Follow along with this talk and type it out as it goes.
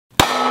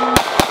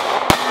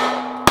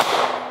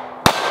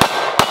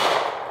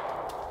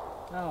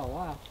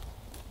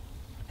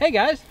Hey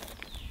guys,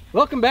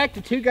 welcome back to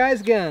Two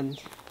Guys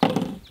Guns.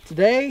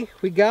 Today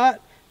we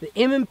got the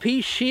M&P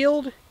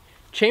Shield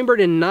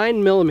chambered in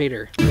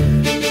 9mm.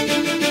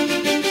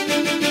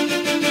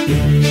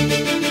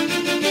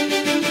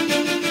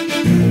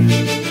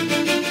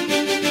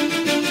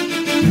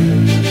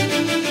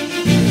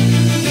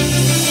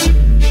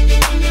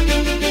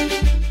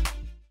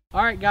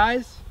 Alright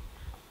guys,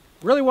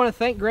 really want to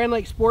thank Grand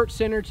Lake Sports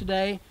Center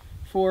today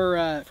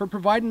for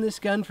providing this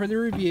gun for the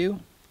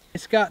review.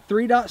 It's got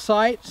 3-dot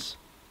sights,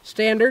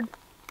 standard,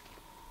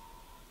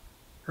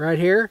 right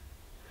here.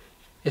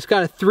 It's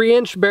got a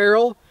 3-inch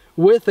barrel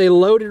with a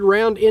loaded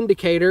round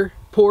indicator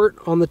port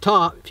on the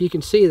top, if you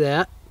can see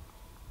that.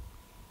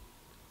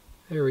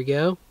 There we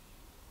go.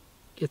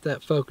 Get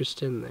that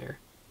focused in there.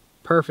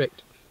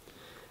 Perfect.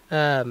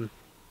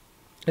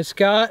 It's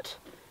got,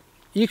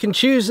 you can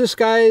choose this,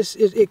 guys.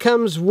 It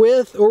comes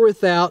with or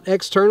without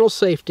external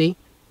safety,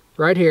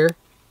 right here.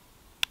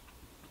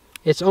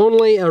 It's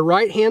only a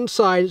right-hand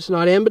side, it's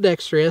not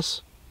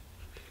ambidextrous.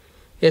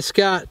 It's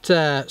got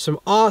some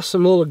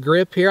awesome little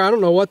grip here. I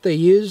don't know what they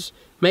use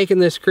making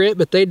this grip,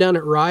 but they done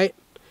it right.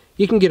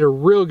 You can get a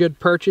real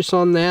good purchase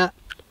on that.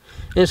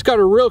 And it's got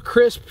a real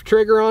crisp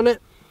trigger on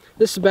it.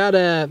 This is about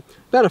a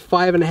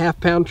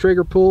 5.5 pound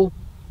trigger pull.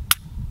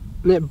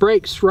 And it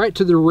breaks right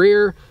to the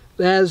rear,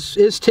 as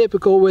is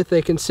typical with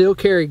a concealed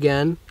carry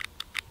gun.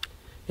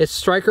 It's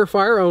striker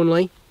fire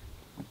only.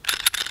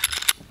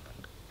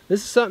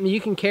 This is something you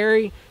can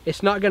carry.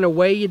 It's not going to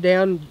weigh you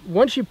down.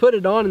 Once you put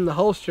it on in the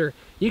holster,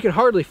 you can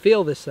hardly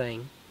feel this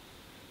thing.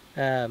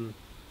 And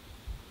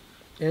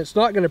it's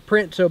not going to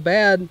print so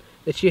bad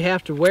that you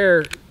have to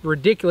wear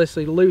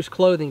ridiculously loose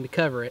clothing to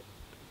cover it.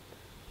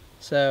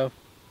 So,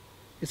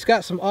 it's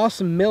got some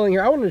awesome milling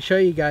here. I wanted to show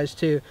you guys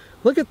too.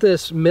 Look at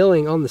this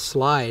milling on the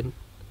slide.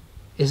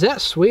 Is that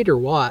sweet or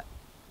what?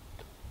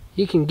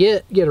 You can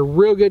get a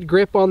real good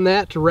grip on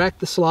that to rack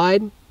the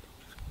slide.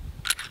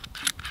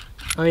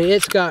 I mean,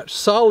 it's got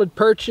solid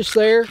purchase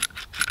there.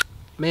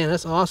 Man,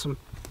 that's awesome.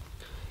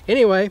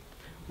 Anyway,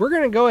 we're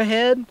going to go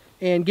ahead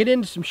and get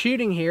into some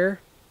shooting here.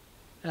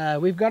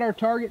 We've got our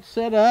targets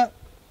set up,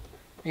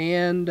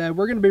 and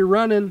we're going to be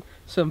running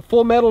some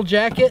full metal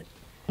jacket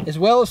as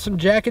well as some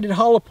jacketed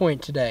hollow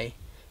point today.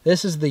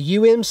 This is the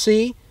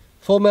UMC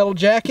full metal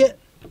jacket,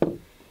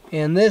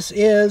 and this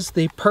is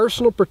the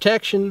personal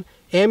protection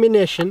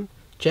ammunition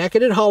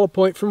jacketed hollow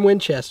point from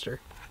Winchester.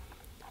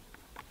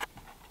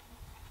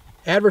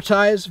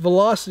 Advertised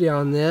velocity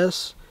on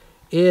this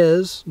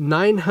is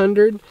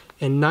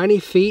 990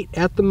 feet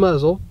at the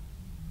muzzle,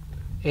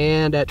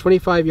 and at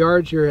 25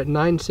 yards you're at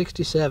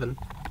 967.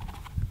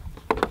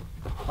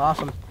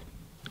 Awesome.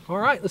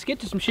 Alright, let's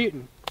get to some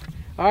shooting.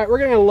 Alright, we're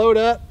going to load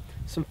up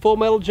some full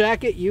metal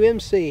jacket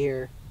UMC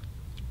here.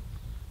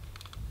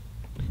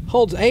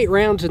 Holds 8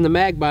 rounds in the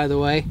mag, by the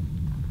way.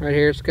 Right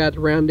here, it's got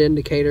the round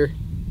indicator.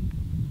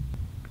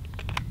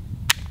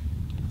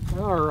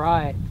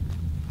 Alright.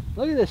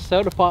 Look at this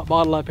soda pop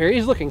bottle up here.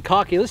 He's looking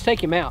cocky. Let's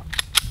take him out.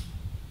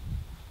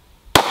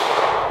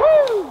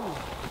 Woo!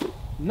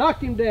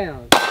 Knocked him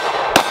down.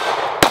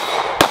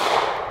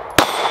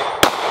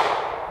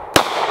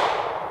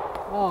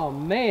 Oh,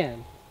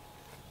 man.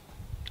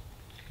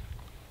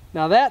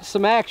 Now that's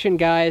some action,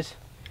 guys.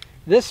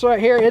 This right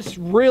here, it's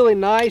really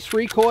nice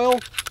recoil.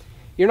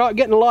 You're not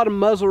getting a lot of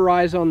muzzle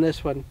rise on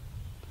this one.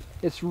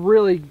 It's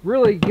really,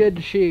 really good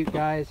to shoot,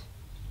 guys.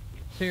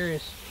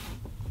 Serious.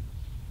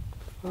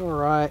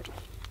 Alright,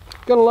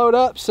 gonna load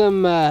up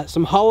some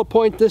hollow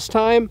point this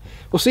time.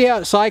 We'll see how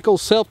it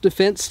cycles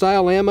self-defense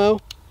style ammo.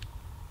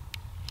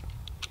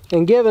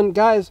 And given,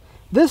 guys,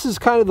 this is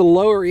kind of the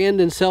lower end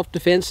in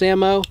self-defense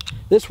ammo.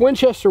 This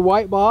Winchester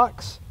white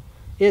box,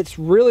 it's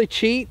really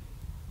cheap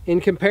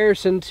in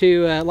comparison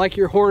to like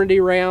your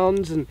Hornady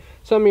rounds and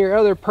some of your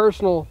other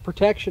personal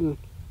protection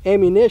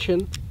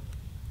ammunition.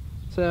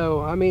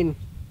 So, I mean,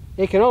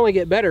 it can only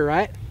get better,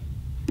 right?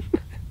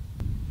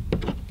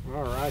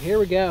 Alright, here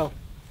we go.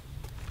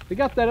 We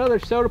got that other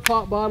soda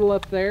pop bottle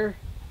up there.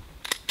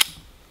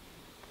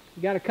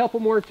 We got a couple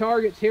more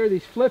targets here,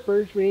 these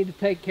flippers we need to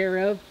take care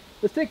of.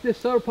 Let's take this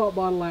soda pop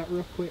bottle out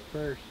real quick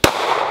first.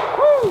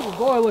 Woo!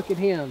 Boy, look at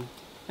him.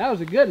 That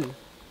was a good one.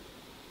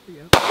 There we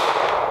go.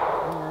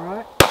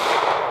 Alright.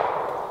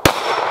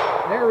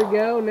 There we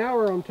go. Now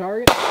we're on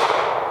target.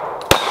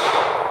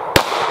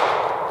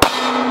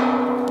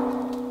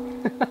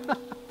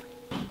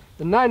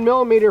 The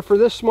 9mm for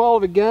this small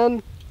of a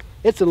gun,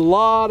 it's a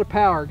lot of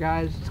power,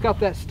 guys. It's got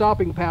that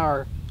stopping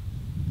power.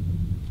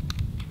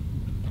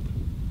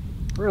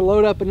 We're gonna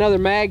load up another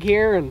mag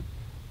here, and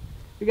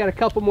we got a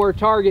couple more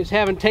targets.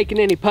 Haven't taken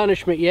any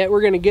punishment yet.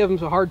 We're gonna give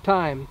them a hard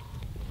time.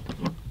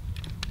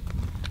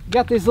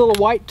 Got these little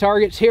white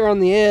targets here on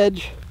the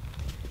edge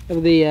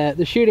of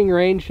the shooting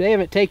range. They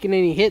haven't taken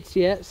any hits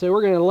yet, so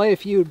we're gonna lay a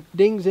few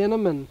dings in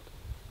them and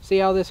see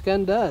how this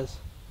gun does.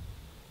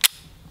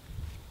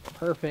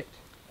 Perfect.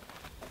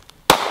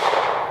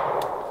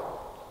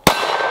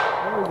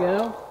 There we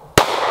go.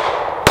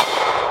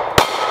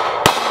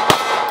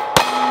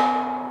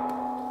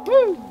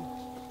 Woo!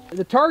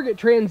 The target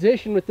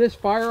transition with this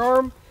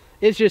firearm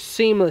It's just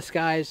seamless,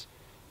 guys.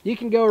 You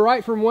can go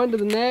right from one to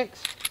the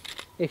next.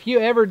 If you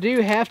ever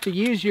do have to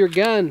use your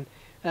gun,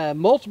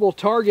 multiple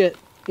target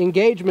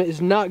engagement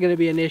is not going to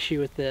be an issue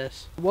with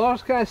this. What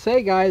else can I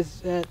say,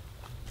 guys?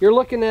 You're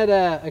looking at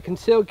a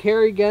concealed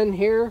carry gun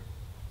here.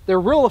 They're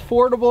real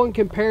affordable in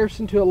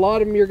comparison to a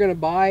lot of them you're going to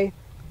buy.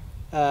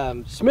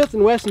 Smith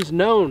Wesson's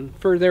known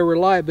for their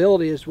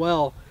reliability as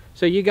well,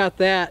 so you got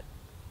that.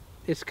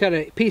 It's kind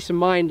of peace of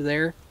mind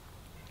there.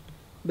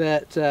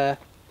 But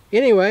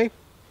anyway,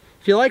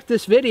 if you like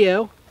this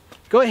video,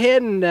 go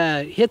ahead and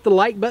hit the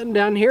like button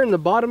down here in the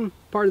bottom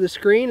part of the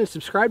screen and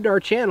subscribe to our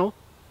channel.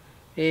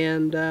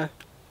 And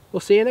we'll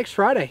see you next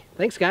Friday.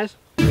 Thanks, guys.